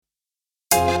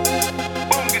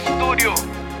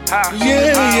Yeah.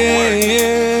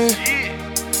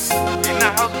 In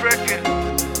the house record.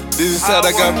 This is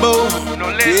SaraGabo.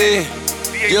 Yeah.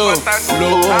 Yo,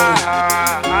 Lord.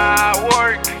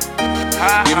 Work.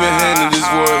 Give me a hand in this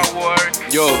work.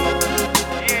 Yo.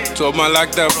 To all my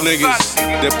locked up niggas,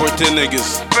 deported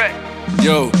niggas.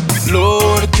 Yo.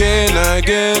 Lord, can I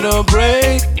get a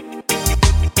break?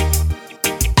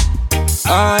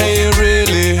 I ain't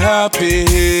really happy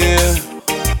here.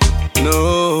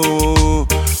 No.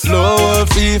 Lord,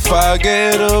 if I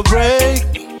get a break,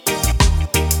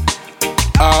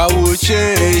 I will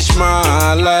change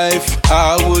my life,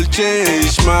 I will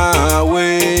change my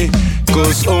way.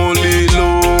 Cause only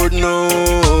Lord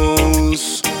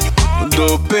knows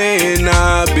the pain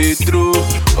I be through,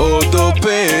 oh the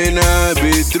pain I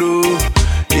be through.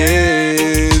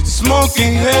 Yeah,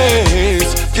 smoking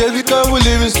haze, just because we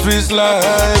live in streets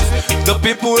life. The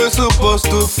people we're supposed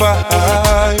to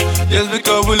fight, just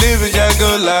because we live in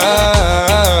jungle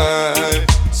life.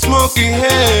 Smoking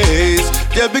haze,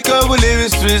 just because we live in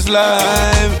streets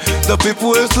life. The people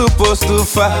we're supposed to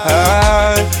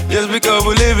fight, just because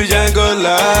we live in jungle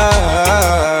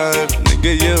life.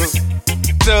 Nigga, yo.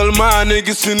 Tell my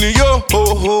niggas in New York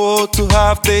to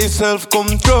have their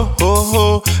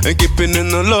self-control and keeping in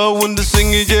the law when they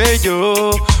sing it, yeah,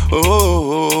 yo.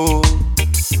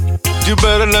 You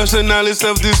better learn the knowledge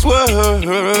of this world,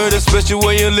 especially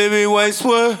when you're living wise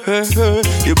world.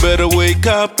 You better wake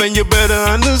up and you better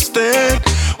understand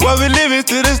why we living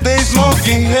to this day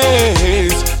smoking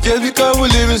haze. Just because we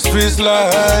live in streets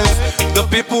life, the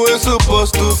people we're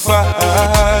supposed to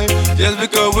fight. Just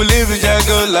because we live in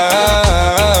jungle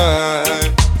life.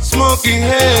 Smoking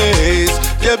haze,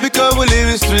 just because we live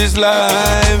in streets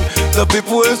life. The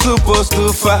people we're supposed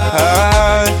to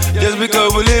fight. Just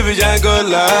because we live in jungle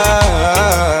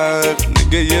life.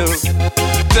 Nigga, yo.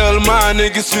 Tell my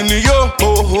niggas in New York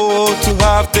to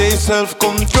have their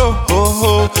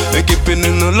self-control and keeping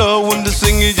in the law when they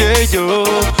sing it, yeah, yo.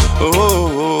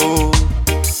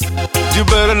 You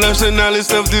better learn the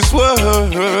knowledge of this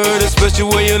world, especially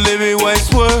when you're living wise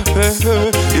world.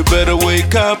 You better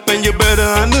wake up and you better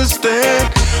understand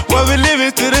why we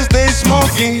living to this day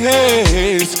smoking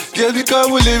haze. Just because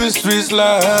we live in streets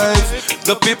life,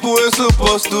 the people we're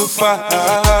supposed to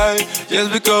fight.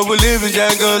 Just because we live in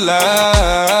jungle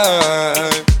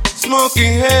life.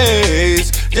 Smoking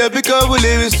haze, just because we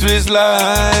live in streets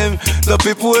life. The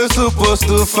people we're supposed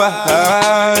to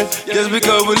fight. Just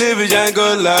because we live in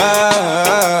jungle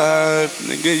life.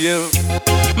 Nigga, yo.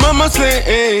 Mama say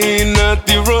ain't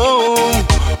nothing wrong,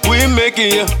 we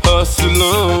making you hustle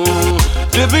on.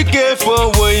 Just be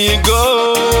careful where you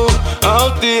go,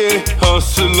 out there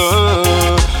hustle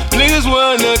on. Niggas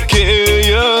wanna kill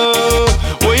you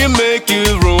when you make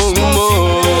it wrong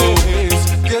more.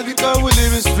 Just because we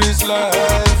live in streets life.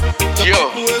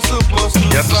 Yo,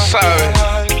 ya tú sabes.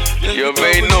 Yo,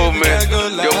 already know, man.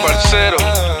 Yo, parcero.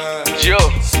 Yo,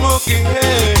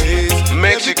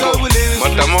 México,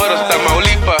 Matamoros,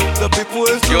 Tamaulipas.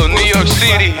 Yo, New York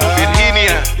City,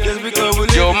 Virginia.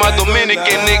 Yo, my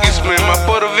Dominican niggas, man. My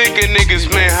Puerto Rican niggas,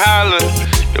 man. Holla.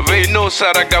 You already know,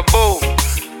 SaraGabo.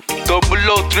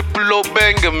 Double O, triple O,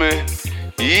 banger, man.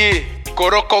 Yeah,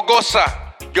 Coroco Goza.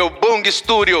 Yo, Bungie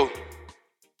Studio.